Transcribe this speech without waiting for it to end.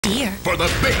here. For the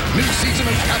big new season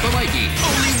of Kappa-Mikey.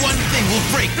 Only one thing will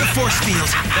break the force field.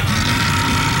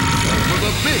 For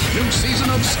the big new season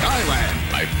of Skyland.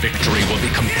 My victory will be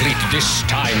complete this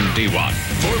time, D1.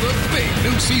 For the big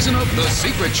new season of The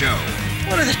Secret Show.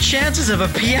 What are the chances of a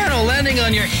piano landing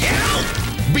on your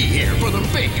head? Be here for the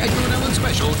big Edgar and Ellen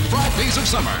special, 5 Days of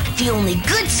Summer. The only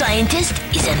good scientist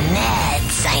is a mad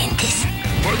scientist.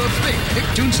 For the big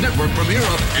Nicktoons Network premiere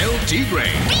of L.T.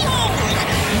 Gray. Behold,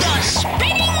 the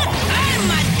spinning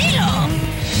armadillo.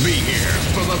 Be here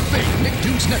for the big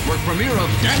Nicktoons Network premiere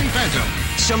of Danny Phantom.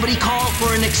 Somebody call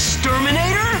for an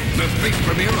exterminator? The big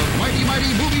premiere of Mighty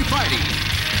Mighty Movie Friday.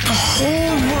 The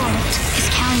whole world is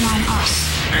counting on us.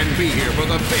 And be here for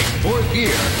the big 4th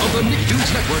year of the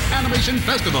Nicktoons Network Animation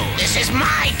Festival. This is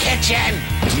my kitchen.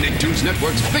 Nicktoons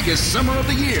Network's biggest summer of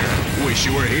the year. Wish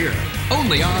you were here.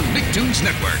 Only on Nicktoons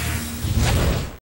Network.